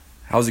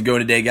How's it going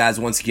today, guys?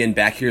 Once again,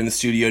 back here in the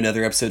studio,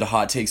 another episode of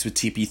Hot Takes with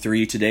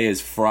TP3. Today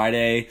is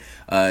Friday,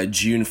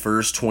 June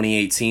 1st,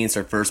 2018. It's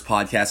our first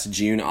podcast of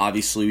June.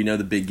 Obviously, we know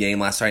the big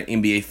game last night,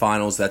 NBA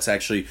Finals. That's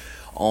actually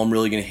all I'm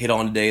really going to hit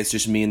on today. It's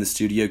just me in the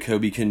studio.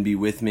 Kobe couldn't be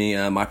with me.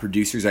 My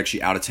producer's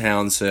actually out of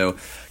town, so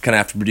kind of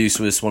have to produce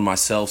this one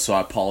myself, so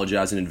I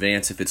apologize in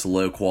advance if it's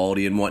low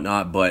quality and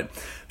whatnot, but I'm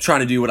trying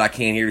to do what I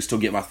can here to still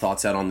get my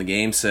thoughts out on the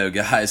game. So,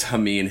 guys,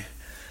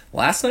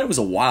 last night was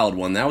a wild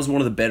one. That was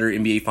one of the better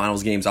NBA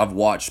Finals games I've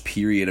watched,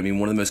 period.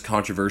 One of the most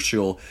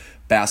controversial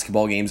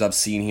basketball games I've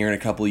seen here in a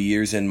couple of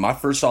years. And my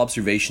first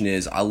observation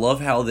is I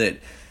love how that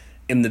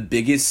in the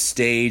biggest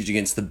stage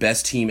against the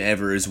best team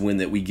ever is when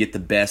that we get the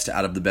best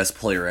out of the best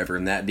player ever,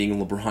 and that being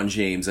LeBron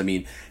James.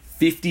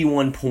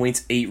 51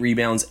 points, 8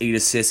 rebounds, 8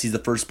 assists. He's the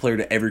first player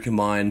to ever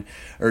combine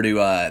or to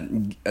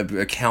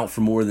account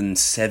for more than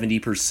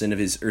 70% of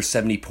his or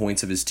 70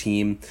 points of his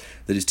team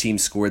that his team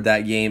scored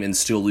that game and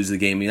still lose the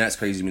game. That's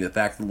crazy. The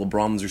fact that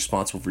LeBron was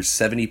responsible for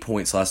 70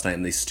 points last night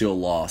and they still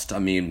lost.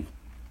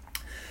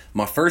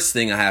 My first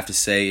thing I have to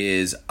say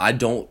is I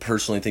don't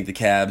personally think the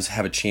Cavs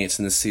have a chance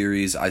in this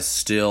series. I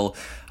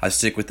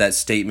stick with that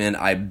statement.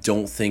 I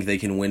don't think they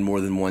can win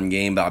more than one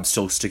game, but I'm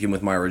still sticking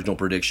with my original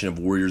prediction of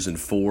Warriors in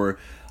 4.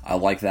 I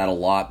like that a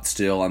lot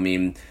still.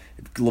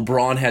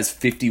 LeBron has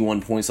 51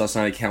 points last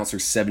night. It counts for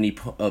 70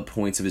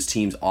 points of his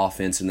team's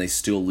offense, and they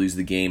still lose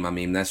the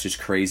game. That's just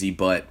crazy,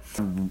 but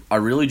I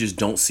really just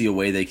don't see a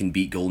way they can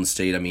beat Golden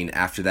State.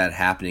 After that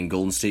happening,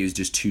 Golden State was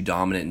just too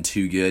dominant and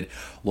too good.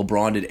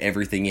 LeBron did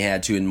everything he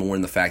had to and more,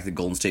 and the fact that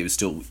Golden State was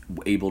still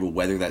able to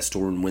weather that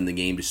storm and win the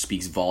game just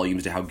speaks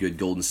volumes to how good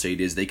Golden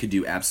State is. They could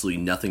do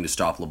absolutely nothing to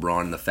stop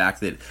LeBron, and the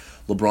fact that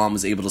LeBron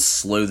was able to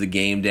slow the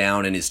game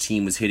down and his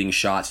team was hitting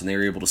shots and they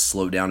were able to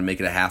slow down and make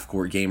it a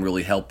half-court game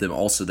really helped them.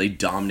 Also, they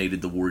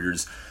dominated the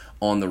Warriors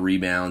on the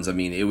rebounds.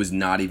 It was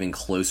not even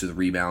close with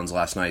rebounds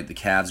last night. The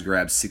Cavs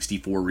grabbed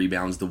 64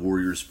 rebounds, the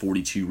Warriors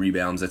 42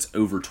 rebounds. That's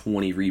over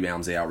 20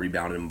 rebounds they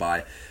out-rebounded them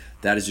by.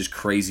 That is just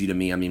crazy to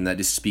me. That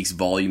just speaks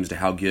volumes to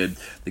how good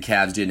the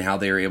Cavs did and how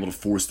they were able to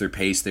force their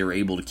pace. They were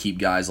able to keep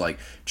guys like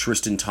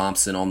Tristan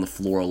Thompson on the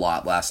floor a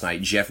lot last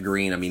night. Jeff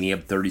Green, he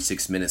had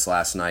 36 minutes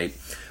last night.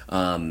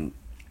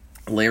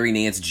 Larry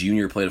Nance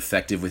Jr. played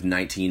effective with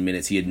 19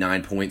 minutes. He had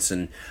 9 points,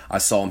 and I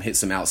saw him hit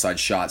some outside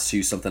shots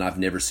too, something I've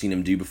never seen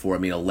him do before.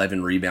 13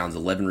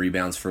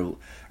 rebounds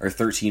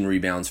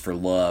for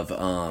Love.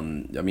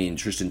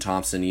 Tristan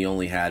Thompson, he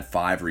only had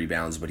 5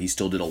 rebounds, but he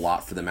still did a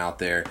lot for them out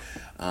there.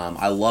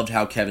 I loved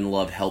how Kevin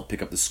Love helped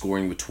pick up the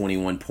scoring with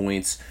 21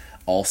 points.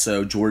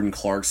 Also, Jordan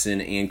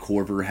Clarkson and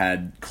Korver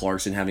had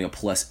Clarkson having a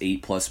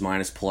 +8,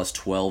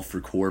 ±+12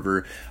 for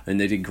Korver, and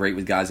they did great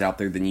with guys out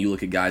there. Then you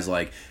look at guys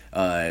like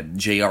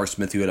J.R.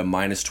 Smith, who had a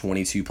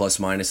 -22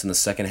 ±, in the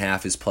second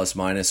half. His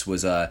 ±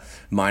 was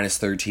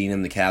 -13,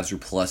 and the Cavs were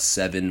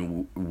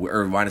 +7,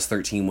 or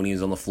 -13 when he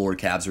was on the floor.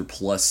 Cavs were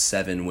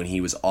 +7 when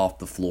he was off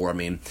the floor.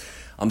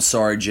 I'm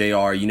sorry,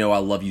 J.R., I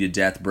love you to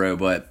death, bro,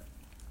 but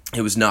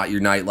it was not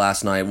your night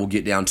last night. We'll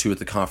get down to it,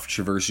 the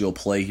controversial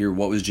play here.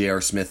 What was J.R.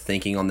 Smith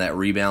thinking on that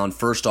rebound?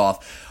 First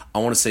off, I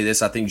want to say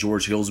this. I think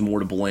George Hill's more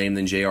to blame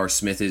than J.R.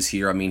 Smith is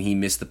here. He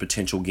missed the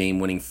potential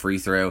game-winning free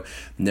throw.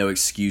 No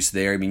excuse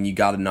there. You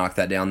got to knock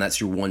that down. That's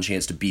your one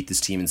chance to beat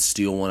this team and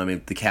steal one.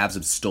 The Cavs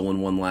have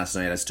stolen one last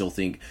night. I still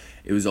think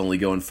it was only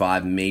going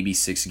 5, maybe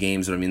 6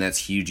 games, but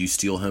that's huge. You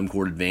steal home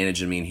court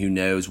advantage. Who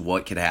knows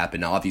what could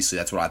happen. Now, obviously,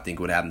 that's what I think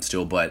would happen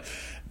still, but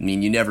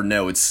you never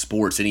know. It's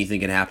sports. Anything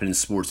can happen in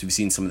sports. We've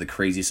seen some of the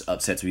craziest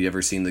upsets we've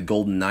ever seen. The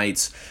Golden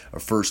Knights, a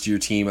first-year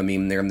team.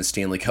 They're in the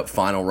Stanley Cup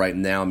final right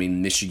now.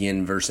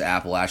 Michigan versus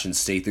Appalachian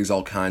State. There's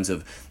all kinds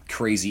of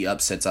crazy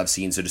upsets I've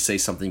seen. So to say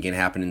something can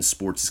happen in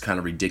sports is kind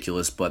of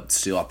ridiculous, but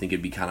still, I think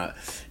it'd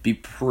be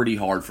pretty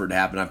hard for it to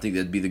happen. I think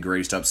that'd be the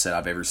greatest upset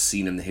I've ever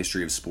seen in the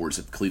history of sports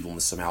if Cleveland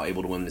was somehow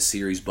able to win the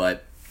series.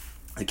 But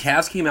the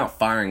Cavs came out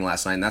firing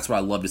last night, and that's what I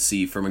love to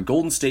see. From a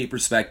Golden State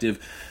perspective,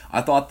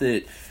 I thought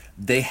that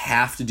they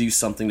have to do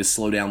something to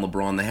slow down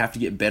LeBron. They have to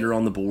get better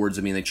on the boards.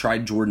 They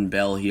tried Jordan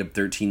Bell. He had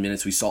 13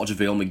 minutes. We saw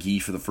JaVale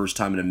McGee for the first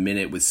time in a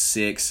minute with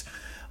 6.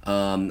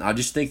 I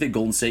just think that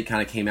Golden State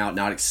kind of came out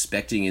not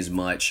expecting as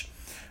much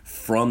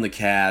from the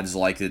Cavs,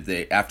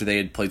 after they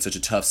had played such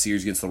a tough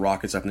series against the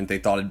Rockets. I think they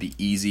thought it'd be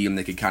easy and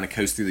they could kind of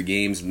coast through the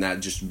games, and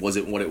that just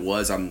wasn't what it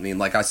was.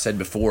 Like I said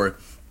before,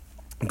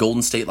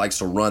 Golden State likes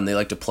to run. They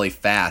like to play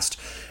fast.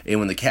 And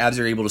when the Cavs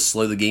are able to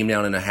slow the game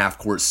down in a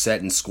half-court set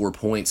and score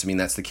points,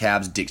 that's the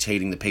Cavs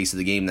dictating the pace of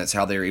the game. That's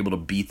how they were able to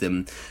beat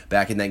them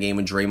back in that game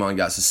when Draymond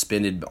got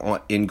suspended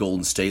in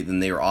Golden State. Then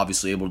they were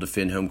obviously able to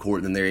defend home court,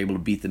 and then they were able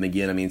to beat them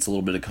again. It's a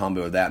little bit of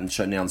combo of that and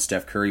shutting down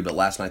Steph Curry. But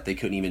last night they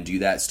couldn't even do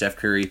that. Steph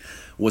Curry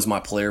was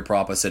my player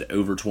prop. I said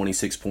over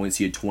 26 points.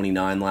 He had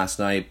 29 last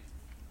night.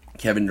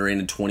 Kevin Durant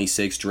had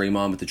 26,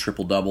 Draymond with the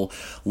triple-double.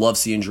 Love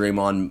seeing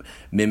Draymond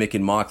mimic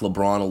and mock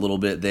LeBron a little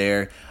bit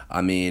there.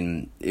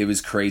 It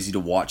was crazy to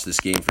watch this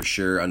game for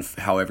sure,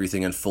 how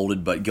everything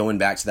unfolded. But going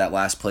back to that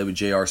last play with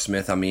J.R.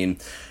 Smith,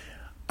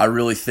 I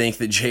really think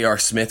that J.R.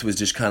 Smith was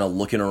just kind of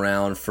looking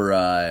around for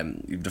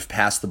to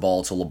pass the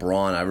ball to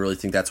LeBron. I really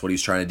think that's what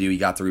he's trying to do. He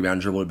got the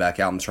rebound, dribbled it back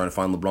out, and trying to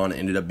find LeBron. It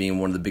ended up being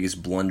one of the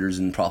biggest blunders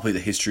in probably the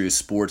history of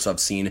sports. I've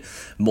seen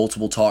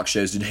multiple talk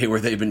shows today where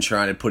they've been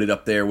trying to put it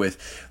up there with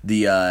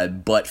the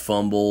butt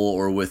fumble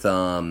or with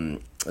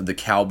the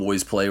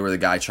Cowboys play where the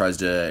guy tries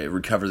to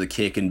recover the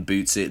kick and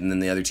boots it, and then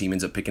the other team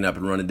ends up picking up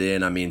and running it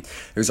in. I mean,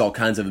 there's all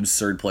kinds of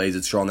absurd plays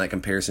it's drawn that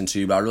comparison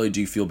to, but I really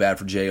do feel bad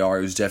for JR.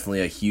 It was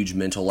definitely a huge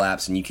mental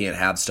lapse, and you can't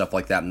have stuff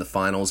like that in the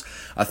finals.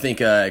 I think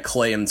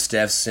Clay and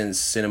Steph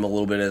sent him a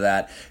little bit of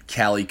that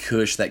Cali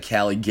Kush, that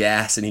Cali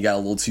gas, and he got a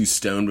little too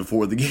stoned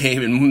before the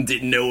game and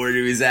didn't know where he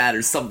was at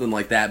or something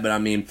like that. But I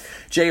mean,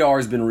 JR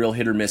has been real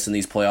hit or miss in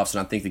these playoffs, and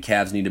I think the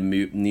Cavs need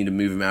to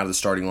move him out of the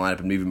starting lineup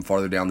and move him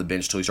farther down the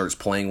bench until he starts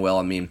playing well.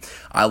 I mean,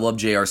 I love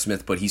J.R.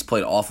 Smith, but he's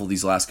played awful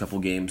these last couple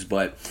games.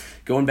 But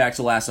going back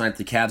to last night,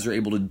 the Cavs are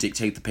able to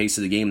dictate the pace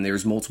of the game.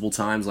 There's multiple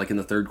times, like in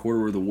the third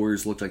quarter, where the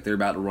Warriors looked like they're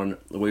about to run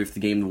away with the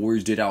game. The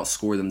Warriors did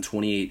outscore them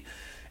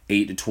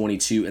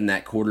 28-22 in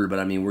that quarter, but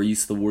I mean, we're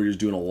used to the Warriors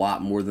doing a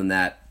lot more than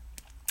that.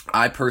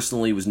 I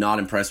personally was not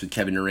impressed with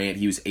Kevin Durant.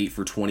 He was 8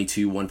 for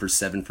 22, 1 for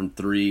 7 from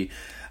 3.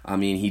 I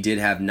mean, he did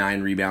have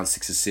 9 rebounds,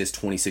 6 assists,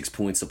 26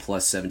 points, a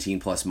plus 17,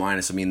 plus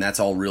minus. I mean, that's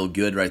all real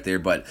good right there,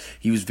 but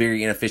he was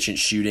very inefficient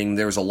shooting.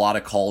 There was a lot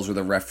of calls where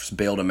the refs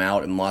bailed him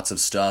out and lots of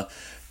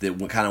stuff that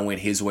kind of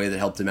went his way that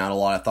helped him out a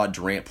lot. I thought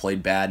Durant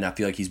played bad, and I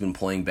feel like he's been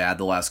playing bad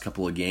the last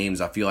couple of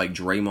games. I feel like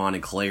Draymond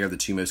and Clay are the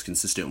two most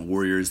consistent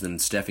Warriors. Then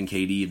Steph and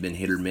KD have been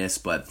hit or miss,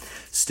 but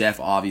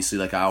Steph, obviously,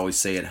 like I always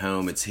say at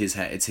home, it's his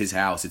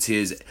house. It's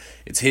his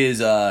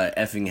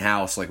effing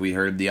house, like we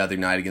heard the other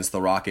night against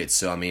the Rockets.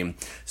 So, I mean,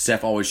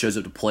 Steph always shows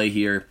up to play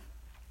here.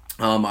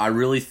 I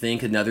really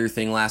think another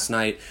thing last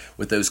night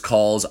with those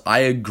calls, I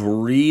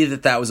agree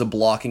that was a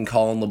blocking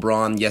call on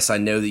LeBron. Yes, I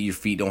know that your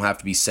feet don't have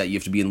to be set. You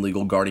have to be in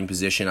legal guarding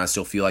position. I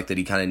still feel like that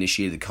he kind of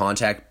initiated the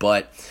contact,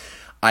 but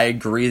I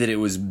agree that it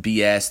was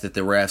BS that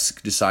the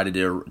refs decided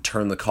to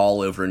turn the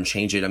call over and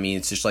change it. I mean,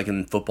 it's just like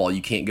in football.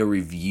 You can't go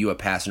review a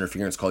pass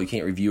interference call. You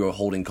can't review a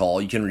holding call.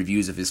 All you can review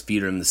is if his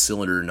feet are in the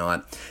cylinder or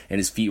not, and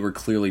his feet were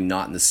clearly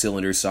not in the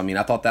cylinder. So, I mean,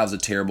 I thought that was a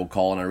terrible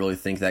call, and I really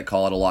think that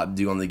call had a lot to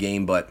do on the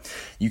game, but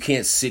you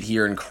can't sit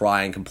here and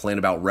cry and complain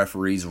about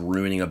referees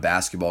ruining a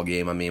basketball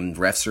game. I mean,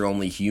 refs are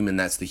only human.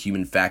 That's the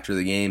human factor of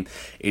the game.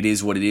 It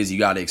is what it is. You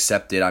got to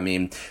accept it. I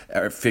mean,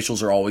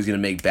 officials are always going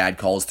to make bad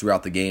calls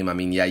throughout the game. I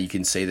mean, yeah, you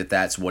can say that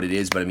that's what it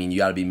is, but I mean, you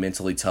got to be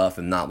mentally tough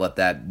and not let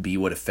that be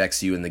what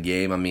affects you in the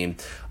game. I mean,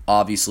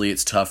 obviously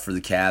it's tough for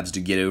the Cavs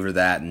to get over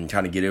that and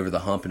kind of get over the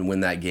hump and win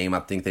that game. I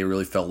think they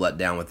really felt let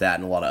down with that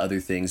and a lot of other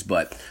things,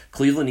 but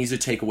Cleveland needs to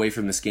take away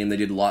from this game. They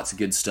did lots of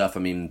good stuff. I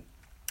mean,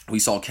 we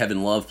saw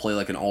Kevin Love play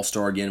like an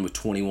all-star again with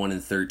 21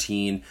 and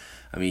 13.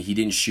 I mean, he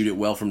didn't shoot it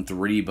well from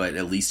 3, but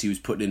at least he was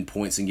putting in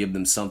points and giving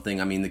them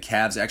something. I mean, the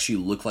Cavs actually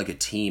look like a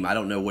team. I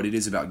don't know what it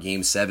is about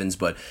Game 7s,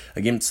 but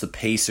against the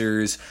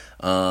Pacers,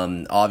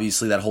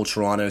 obviously that whole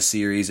Toronto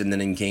series, and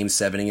then in Game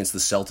 7 against the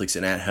Celtics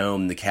and at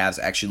home, the Cavs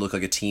actually look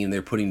like a team.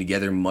 They're putting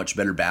together much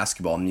better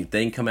basketball. I mean, if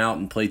they can come out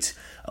and play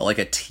like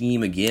a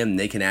team again,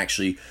 they can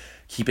actually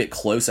keep it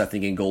close, I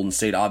think, in Golden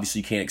State.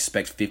 Obviously, you can't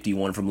expect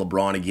 51 from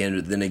LeBron again,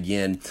 but then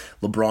again,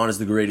 LeBron is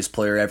the greatest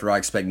player ever. I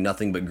expect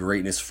nothing but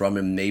greatness from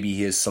him. Maybe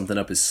he has something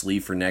up his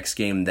sleeve for next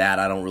game. That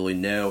I don't really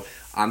know.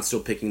 I'm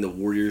still picking the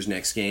Warriors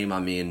next game. I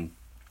mean,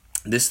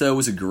 this, though,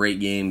 was a great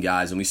game,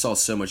 guys, and we saw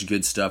so much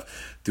good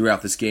stuff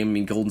throughout this game. I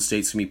mean, Golden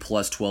State's going to be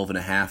plus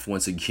 12.5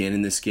 once again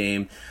in this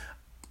game.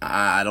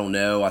 I don't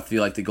know. I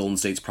feel like the Golden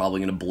State's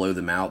probably going to blow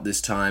them out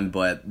this time,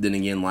 but then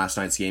again, last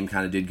night's game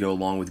kind of did go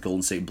along with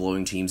Golden State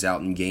blowing teams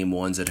out in Game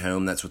 1s at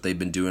home. That's what they've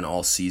been doing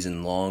all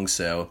season long,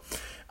 so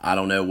I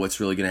don't know what's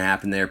really going to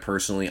happen there.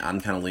 Personally,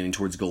 I'm kind of leaning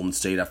towards Golden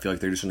State. I feel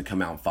like they're just going to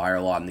come out and fire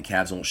a lot, and the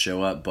Cavs won't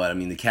show up, but I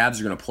mean, the Cavs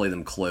are going to play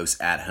them close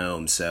at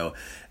home, so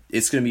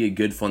it's going to be a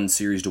good, fun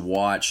series to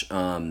watch.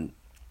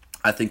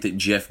 I think that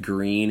Jeff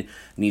Green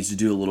needs to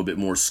do a little bit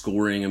more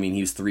scoring. I mean,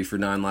 he was 3 for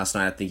 9 last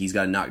night. I think he's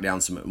got to knock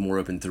down some more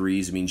open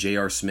threes. I mean,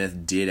 J.R.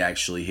 Smith did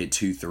actually hit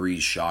 2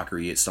 threes. Shocker.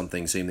 He hit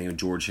something. Same thing with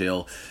George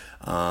Hill.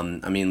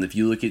 I mean, if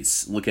you look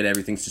at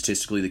everything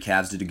statistically, the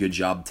Cavs did a good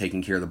job of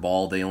taking care of the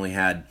ball. They only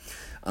had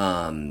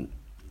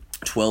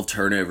 12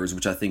 turnovers,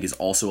 which I think is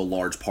also a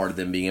large part of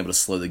them being able to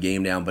slow the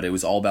game down, but it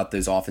was all about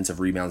those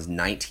offensive rebounds,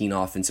 19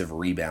 offensive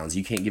rebounds.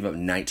 You can't give up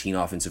 19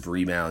 offensive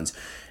rebounds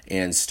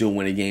and still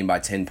win a game by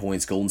 10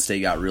 points. Golden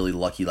State got really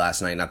lucky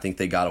last night, and I think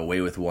they got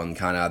away with one.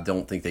 I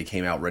don't think they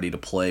came out ready to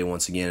play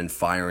once again and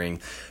firing,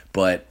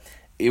 but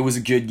it was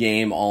a good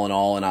game all in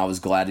all, and I was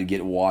glad to get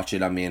to watch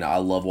it. I mean, I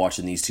love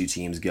watching these two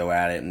teams go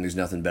at it, and there's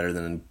nothing better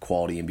than a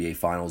quality NBA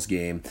Finals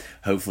game.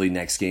 Hopefully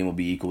next game will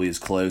be equally as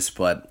close,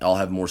 but I'll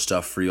have more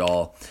stuff for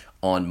y'all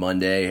on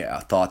Monday.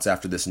 Thoughts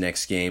after this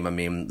next game. I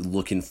mean,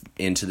 looking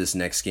into this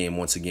next game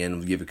once again,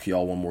 we'll give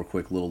y'all one more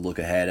quick little look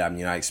ahead. I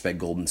mean, I expect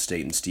Golden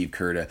State and Steve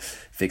Kerr to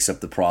fix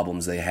up the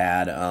problems they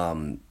had. I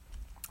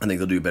think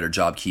they'll do a better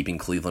job keeping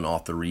Cleveland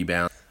off the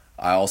rebound.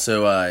 I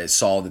also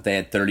saw that they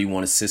had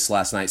 31 assists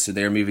last night, so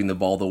they're moving the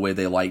ball the way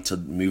they like to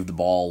move the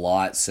ball a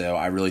lot. So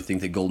I really think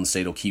that Golden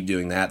State will keep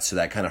doing that. So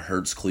that kind of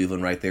hurts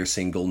Cleveland right there,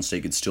 saying Golden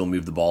State could still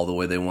move the ball the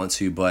way they want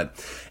to. But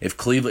if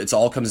Cleveland, it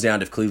all comes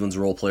down to if Cleveland's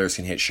role players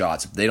can hit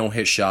shots. If they don't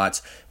hit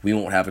shots, we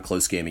won't have a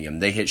close game again. If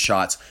they hit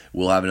shots,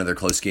 we'll have another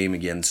close game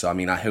again. So, I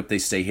mean, I hope they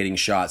stay hitting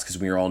shots because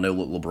we all know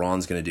what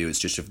LeBron's going to do. It's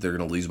just if they're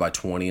going to lose by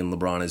 20 and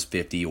LeBron is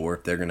 50, or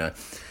if they're going to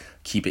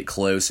keep it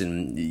close,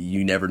 and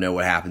you never know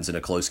what happens in a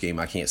close game.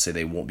 I can't say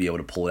they won't be able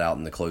to pull it out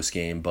in the close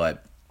game,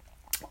 but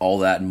all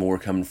that and more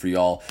coming for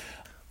y'all.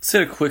 Let's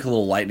hit a quick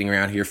little lightning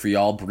round here for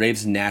y'all.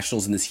 Braves and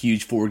Nationals in this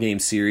huge 4-game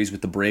series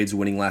with the Braves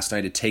winning last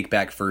night to take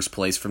back first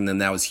place from them.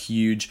 That was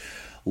huge.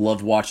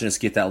 Loved watching us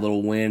get that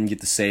little win, get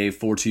the save,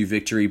 4-2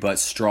 victory, but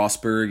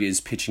Strasburg is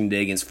pitching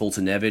today against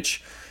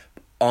Fultonevich.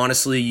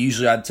 Honestly,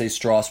 usually I'd say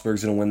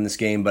Strasburg's going to win this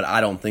game, but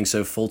I don't think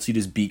so. Fulte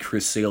just beat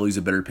Chris Sale, who's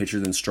a better pitcher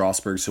than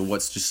Strasburg, so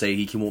let's just say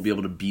he won't be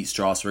able to beat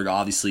Strasburg.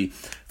 Obviously,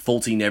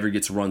 Fulte never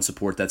gets run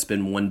support. That's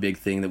been one big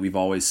thing that we've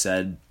always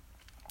said,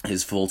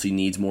 is Fulte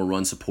needs more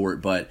run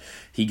support, but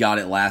he got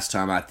it last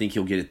time. I think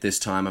he'll get it this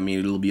time. I mean,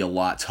 it'll be a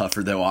lot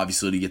tougher, though,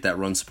 obviously, to get that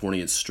run support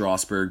against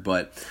Strasburg,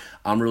 but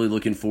I'm really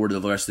looking forward to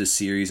the rest of this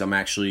series. I'm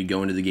actually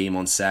going to the game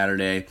on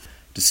Saturday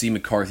to see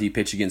McCarthy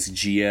pitch against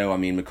Gio. I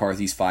mean,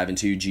 McCarthy's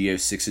 5-2, Gio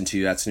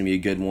 6-2. That's going to be a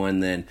good one.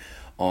 Then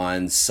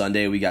on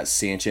Sunday, we got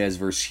Sanchez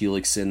versus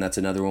Helixson. That's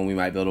another one we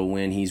might be able to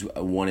win. He's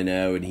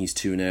 1-0 and he's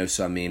 2-0.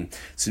 So, I mean,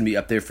 it's going to be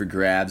up there for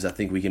grabs. I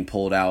think we can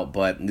pull it out.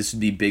 But this would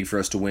be big for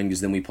us to win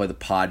because then we play the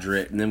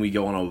Padres. And then we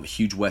go on a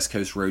huge West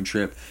Coast road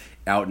trip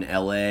out in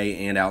LA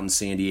and out in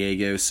San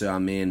Diego. So, I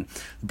mean,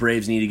 the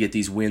Braves need to get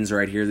these wins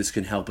right here. This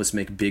can help us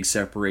make a big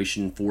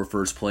separation for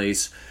first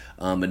place.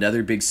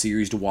 Another big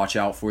series to watch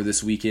out for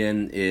this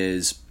weekend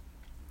is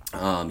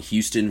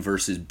Houston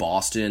versus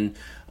Boston.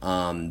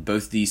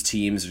 Both these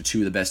teams are two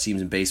of the best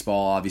teams in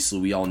baseball.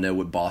 Obviously, we all know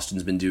what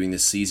Boston's been doing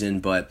this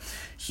season, but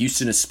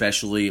Houston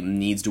especially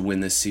needs to win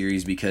this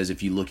series because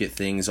if you look at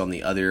things on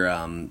the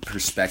other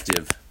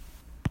perspective,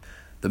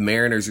 the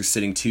Mariners are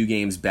sitting 2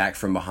 games back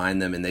from behind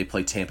them, and they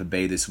play Tampa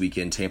Bay this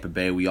weekend. Tampa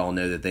Bay, we all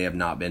know that they have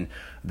not been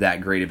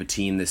that great of a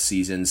team this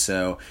season,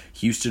 so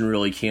Houston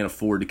really can't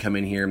afford to come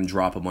in here and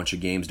drop a bunch of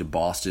games to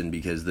Boston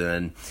because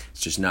then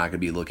it's just not going to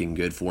be looking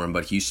good for them.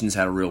 But Houston's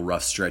had a real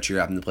rough stretch here,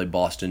 having to play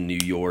Boston, New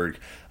York,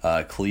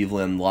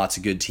 Cleveland, lots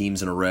of good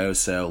teams in a row,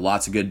 so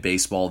lots of good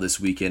baseball this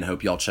weekend.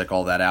 Hope y'all check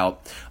all that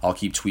out. I'll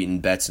keep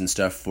tweeting bets and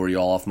stuff for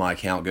y'all off my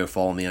account. Go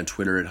follow me on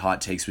Twitter at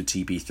Hot Takes with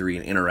TP3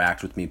 and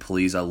interact with me,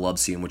 please. I love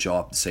seeing what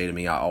y'all have to say to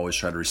me. I always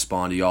try to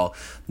respond to y'all.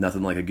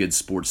 Nothing like a good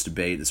sports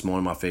debate. It's one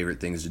of my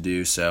favorite things to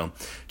do, so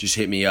just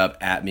hit me up,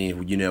 at me.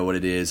 You know what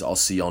it is. I'll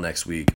see y'all next week.